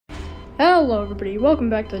Hello everybody,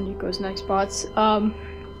 welcome back to Nico's Nextbots.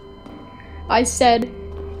 I said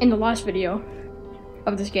in the last video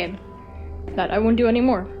of this game that I wouldn't do any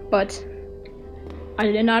more, but I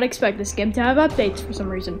did not expect this game to have updates for some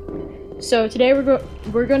reason. So today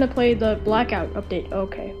we're gonna play the Blackout update.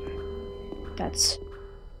 Okay.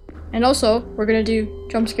 And also we're gonna do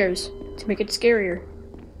jump scares to make it scarier.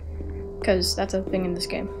 Cause that's a thing in this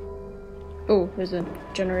game. Oh, there's a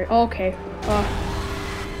generator. Okay.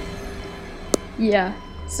 Yeah,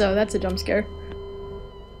 so that's a jump scare.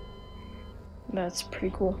 That's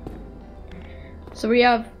pretty cool. So we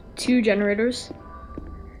have 2 generators.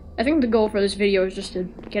 I think the goal for this video is just to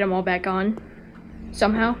get them all back on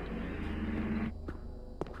somehow.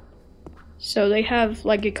 So they have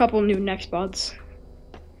like a couple new nextbots.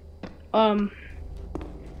 Okay.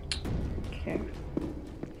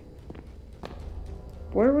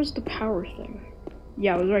 Where was the power thing?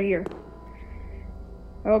 Yeah, it was right here.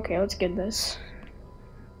 Okay, let's get this.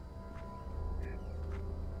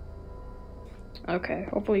 Okay,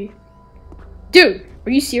 hopefully. Dude,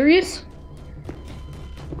 are you serious?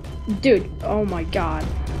 Dude, oh my god.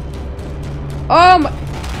 Oh my.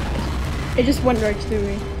 It just went right through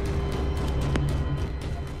me.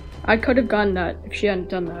 I could have gotten that if she hadn't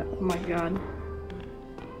done that. Oh my god.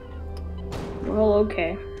 Well,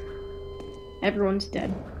 okay. Everyone's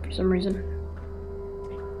dead for some reason.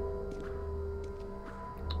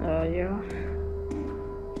 Yeah.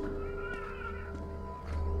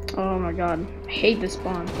 Oh my god. I hate this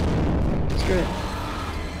spawn. Screw it.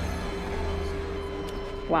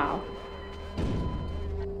 Wow.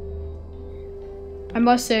 I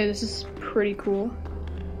must say, this is pretty cool.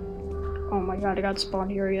 Oh my god, I got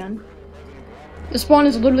spawned here again. The spawn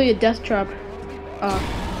is literally a death trap.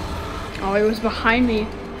 Oh, it was behind me.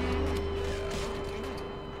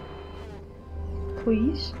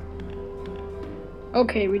 Please?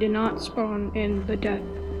 Okay, we did not spawn in the death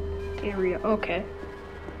area. Okay.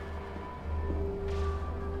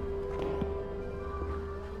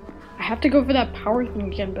 I have to go for that power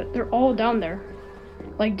thing again, but they're all down there.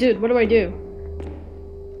 Like, dude, what do I do?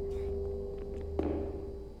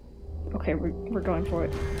 Okay, we're going for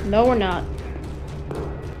it. No, we're not.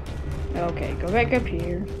 Okay, go back up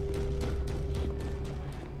here.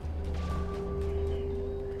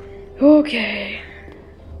 Okay.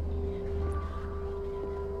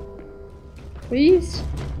 Please?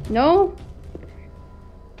 No?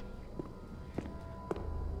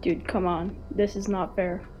 Dude, come on. This is not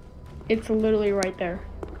fair. It's literally right there.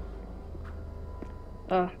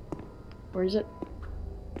 Where is it?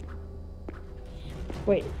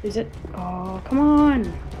 Wait, is it? Oh, come on!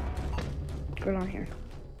 Go down here.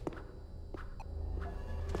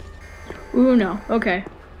 Ooh, no. Okay.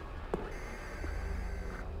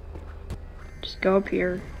 Just go up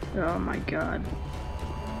here. Oh my god.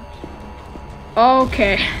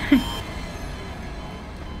 Okay.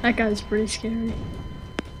 That guy's pretty scary.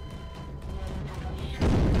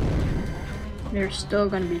 They're still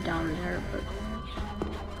gonna be down there, but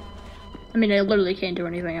I mean, I literally can't do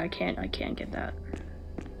anything. I can't get that.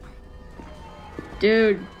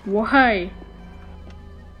 Dude, why?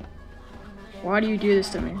 Why do you do this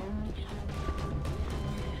to me?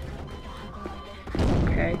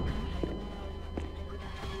 Okay.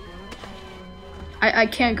 I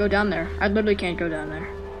can't go down there. I literally can't go down there.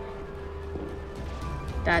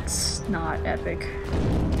 That's not epic.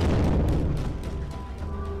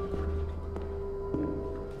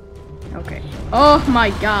 Okay. Oh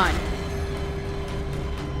my god.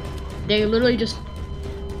 They literally just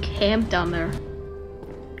camped down there.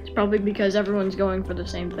 It's probably because everyone's going for the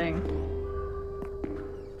same thing.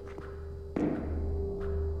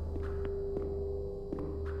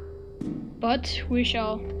 But we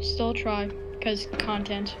shall still try, because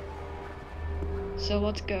content. So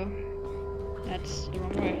let's go. That's the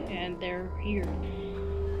wrong way, and they're here.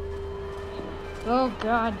 Oh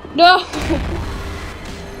god. No!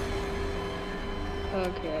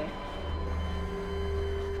 Okay.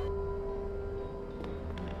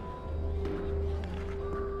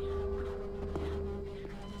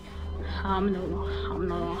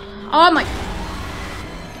 No. Oh my!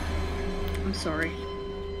 I'm sorry.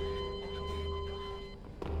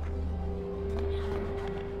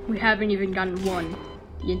 We haven't even gotten one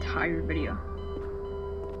the entire video.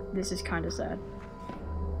 This is kind of sad.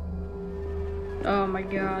 Oh my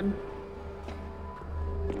god.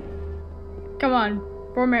 Come on,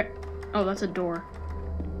 form it. Oh, that's a door.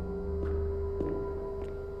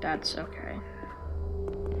 That's okay.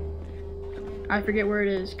 I forget where it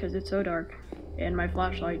is because it's so dark, and my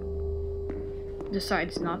flashlight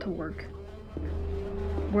decides not to work.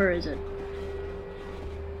 Where is it?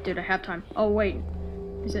 Dude, I have time. Oh wait,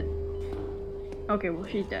 is it? Okay, well,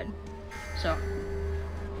 she's dead. So.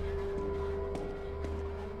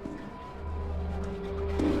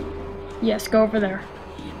 Yes, go over there.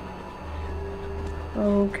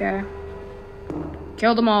 Okay.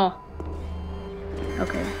 Kill them all.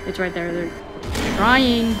 Okay, it's right there. They're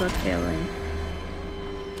trying, but failing.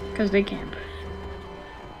 Because they camp.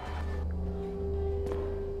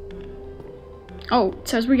 Oh, it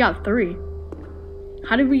says we got 3.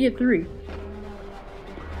 How did we get 3?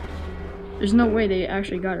 There's no way they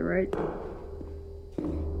actually got it, right?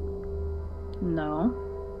 No.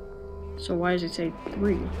 So why does it say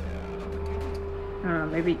 3? I don't know,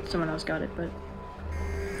 maybe someone else got it, but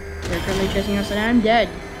they're currently chasing us and I'm dead.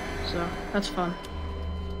 So, that's fun.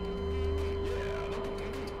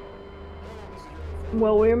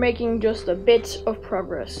 Well, we're making just a bit of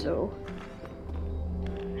progress, so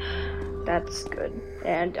that's good.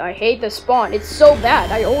 And I hate the spawn. It's so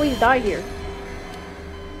bad. I always die here.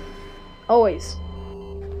 Always.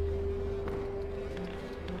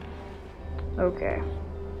 Okay.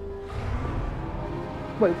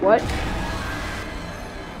 Wait, what?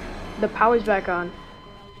 The power's back on.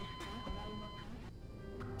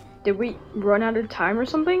 Did we run out of time or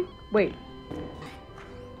something? Wait.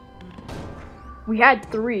 We had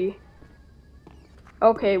 3.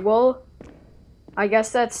 Okay, well, I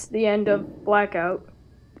guess that's the end of Blackout.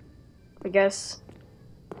 I guess.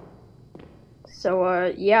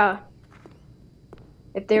 So, yeah.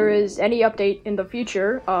 If there is any update in the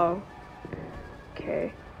future,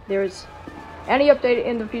 okay. There's any update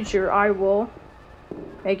in the future, I will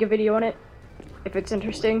make a video on it if it's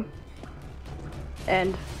interesting.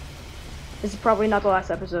 And this is probably not the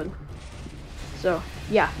last episode. So,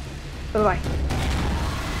 yeah. Bye-bye.